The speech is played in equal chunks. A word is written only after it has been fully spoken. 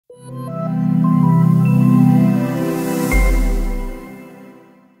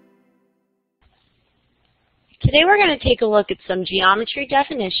Today we're going to take a look at some geometry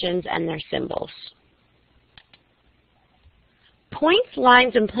definitions and their symbols. Points,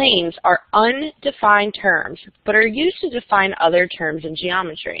 lines, and planes are undefined terms, but are used to define other terms in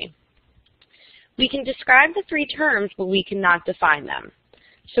geometry. We can describe the three terms, but we cannot define them.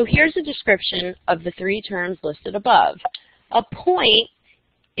 So here's a description of the three terms listed above. A point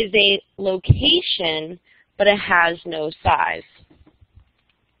is a location, but it has no size.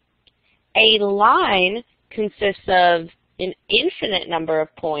 A line consists of an infinite number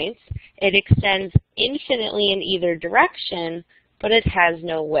of points. It extends infinitely in either direction, but it has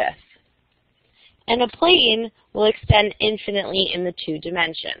no width. And a plane will extend infinitely in the two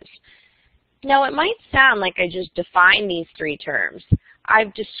dimensions. Now it might sound like I just defined these three terms.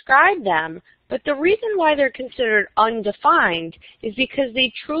 I've described them, but the reason why they're considered undefined is because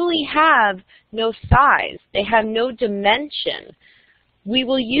they truly have no size. They have no dimension. We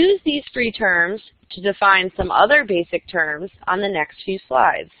will use these three terms to define some other basic terms on the next few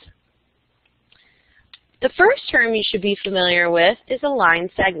slides. The first term you should be familiar with is a line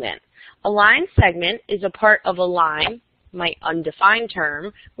segment. A line segment is a part of a line, my undefined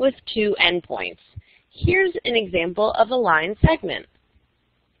term, with two endpoints. Here's an example of a line segment.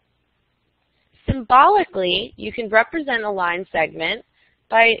 Symbolically, you can represent a line segment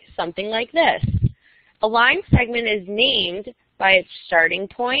by something like this. A line segment is named by its starting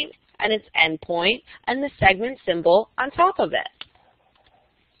point and its end point and the segment symbol on top of it.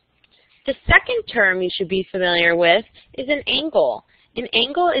 The second term you should be familiar with is an angle. An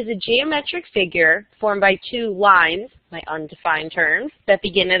angle is a geometric figure formed by two lines, my undefined terms, that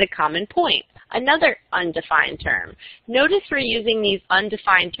begin at a common point, another undefined term. Notice we're using these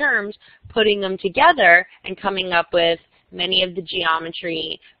undefined terms, putting them together, and coming up with many of the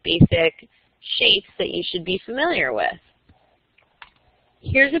geometry basic shapes that you should be familiar with.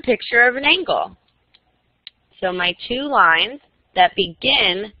 Here's a picture of an angle. So my two lines that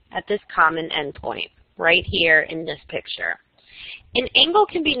begin at this common endpoint, right here in this picture. An angle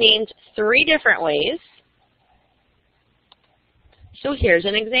can be named three different ways. So here's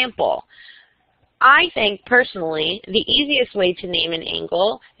an example. I think, personally, the easiest way to name an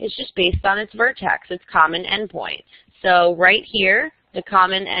angle is just based on its vertex, its common endpoint. So right here, the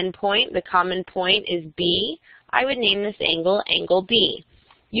common endpoint, the common point is B. I would name this angle, angle B.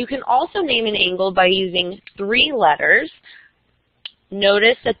 You can also name an angle by using three letters.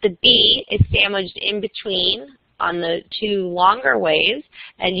 Notice that the B is sandwiched in between on the two longer ways,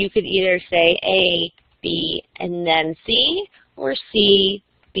 and you could either say A, B, and then C, or C,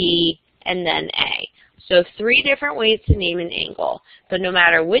 B, and then A. So three different ways to name an angle, but no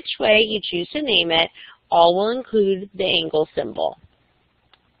matter which way you choose to name it, all will include the angle symbol.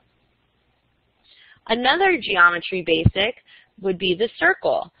 Another geometry basic would be the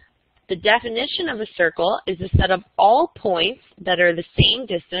circle. The definition of a circle is a set of all points that are the same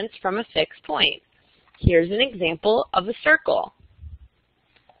distance from a fixed point. Here's an example of a circle.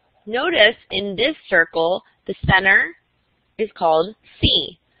 Notice in this circle, the center is called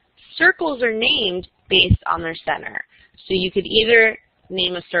C. Circles are named based on their center. So you could either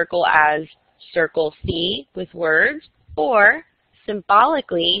name a circle as circle C with words, or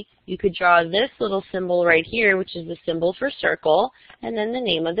symbolically, you could draw this little symbol right here, which is the symbol for circle, and then the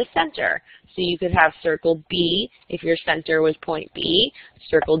name of the center. So you could have circle B if your center was point B,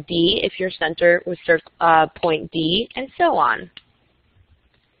 circle D if your center was point D, and so on.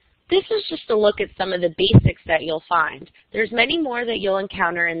 This is just a look at some of the basics that you'll find. There's many more that you'll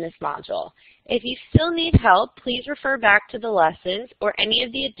encounter in this module. If you still need help, please refer back to the lessons or any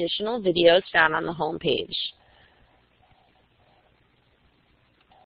of the additional videos found on the home page.